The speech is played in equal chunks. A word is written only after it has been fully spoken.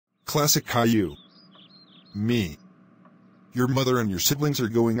Classic Caillou. Me. Your mother and your siblings are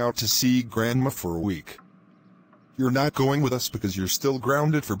going out to see Grandma for a week. You're not going with us because you're still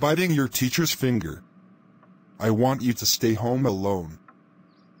grounded for biting your teacher's finger. I want you to stay home alone.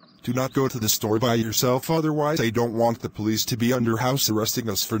 Do not go to the store by yourself, otherwise I don't want the police to be under house arresting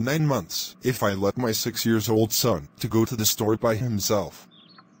us for 9 months if I let my 6-year-old son to go to the store by himself.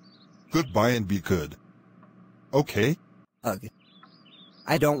 Goodbye and be good. Okay? Ugh.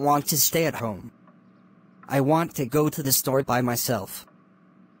 I don't want to stay at home. I want to go to the store by myself.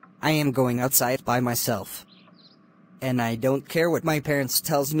 I am going outside by myself. And I don't care what my parents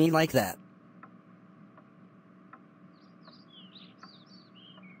tells me like that.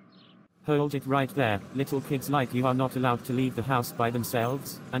 Hold it right there. Little kids like you are not allowed to leave the house by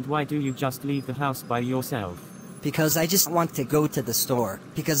themselves. And why do you just leave the house by yourself? Because I just want to go to the store.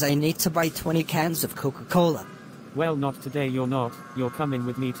 Because I need to buy 20 cans of Coca-Cola. Well, not today, you're not. You're coming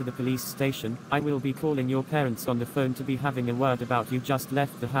with me to the police station. I will be calling your parents on the phone to be having a word about you just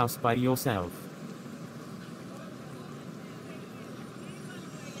left the house by yourself.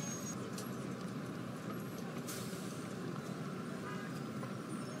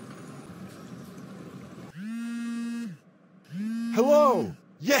 Hello!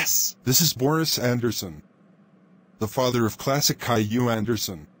 Yes! This is Boris Anderson, the father of Classic Caillou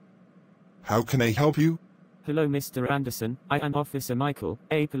Anderson. How can I help you? Hello, Mr. Anderson. I am Officer Michael,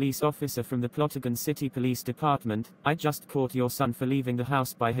 a police officer from the Plotagon City Police Department. I just caught your son for leaving the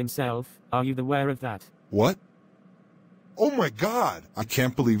house by himself. Are you aware of that? What? Oh my God! I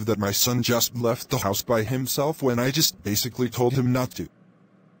can't believe that my son just left the house by himself when I just basically told him not to.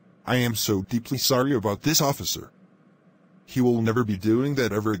 I am so deeply sorry about this, officer. He will never be doing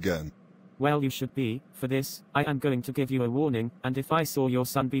that ever again. Well, you should be. For this, I am going to give you a warning, and if I saw your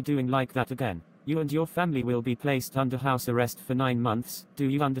son be doing like that again, you and your family will be placed under house arrest for 9 months. Do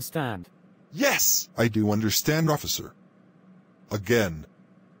you understand? Yes! I do understand, officer. Again.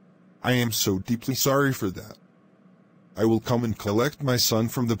 I am so deeply sorry for that. I will come and collect my son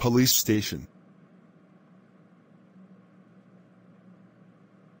from the police station.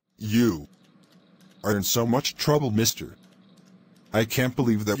 You are in so much trouble, mister. I can't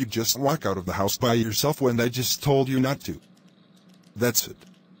believe that you just walk out of the house by yourself when I just told you not to. That's it.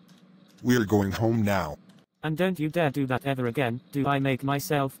 We are going home now. And don't you dare do that ever again. Do I make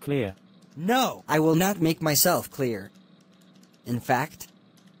myself clear? No, I will not make myself clear. In fact,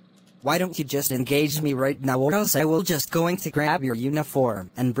 why don't you just engage me right now, or else I will just going to grab your uniform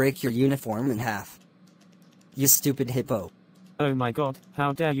and break your uniform in half. You stupid hippo. Oh my God,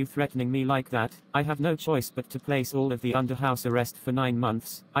 how dare you threatening me like that? I have no choice but to place all of the under house arrest for 9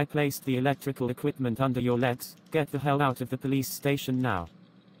 months. I placed the electrical equipment under your legs. Get the hell out of the police station now.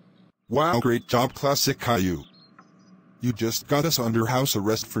 Wow, great job, Classic Caillou. You just got us under house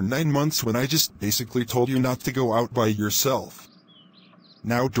arrest for 9 months when I just basically told you not to go out by yourself.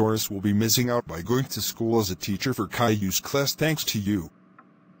 Now Doris will be missing out by going to school as a teacher for Caillou's class thanks to you.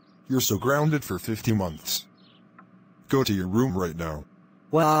 You're so grounded for 50 months. Go to your room right now.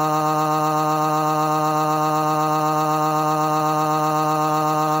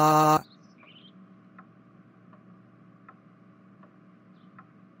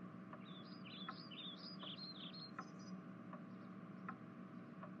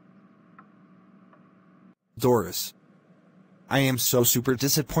 Doris, I am so super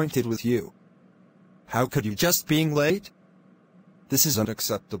disappointed with you. How could you just being late? This is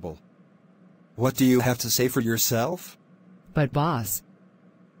unacceptable. What do you have to say for yourself? But boss,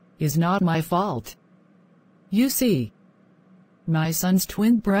 is not my fault. You see, my son's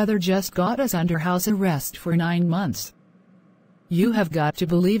twin brother just got us under house arrest for 9 months. You have got to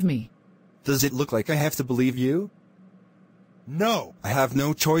believe me. Does it look like I have to believe you? No, I have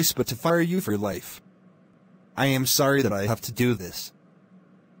no choice but to fire you for life. I am sorry that I have to do this.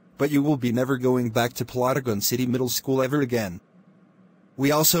 But you will be never going back to Plotagon City Middle School ever again.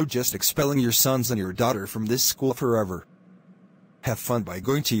 We also just expelling your sons and your daughter from this school forever. Have fun by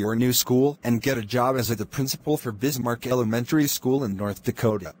going to your new school and get a job as the principal for Bismarck Elementary School in North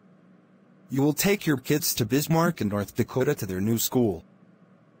Dakota. You will take your kids to Bismarck in North Dakota to their new school.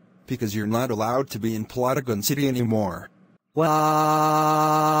 Because you're not allowed to be in Plotagon City anymore.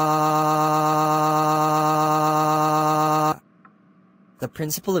 The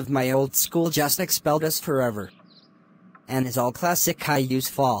principal of my old school just expelled us forever. And it's all Classic Caillou's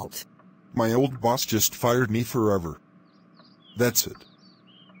fault. My old boss just fired me forever. That's it.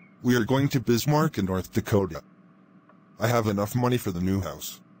 We are going to Bismarck in North Dakota. I have enough money for the new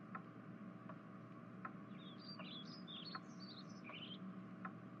house.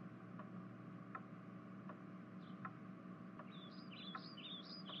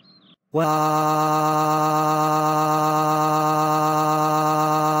 Wow.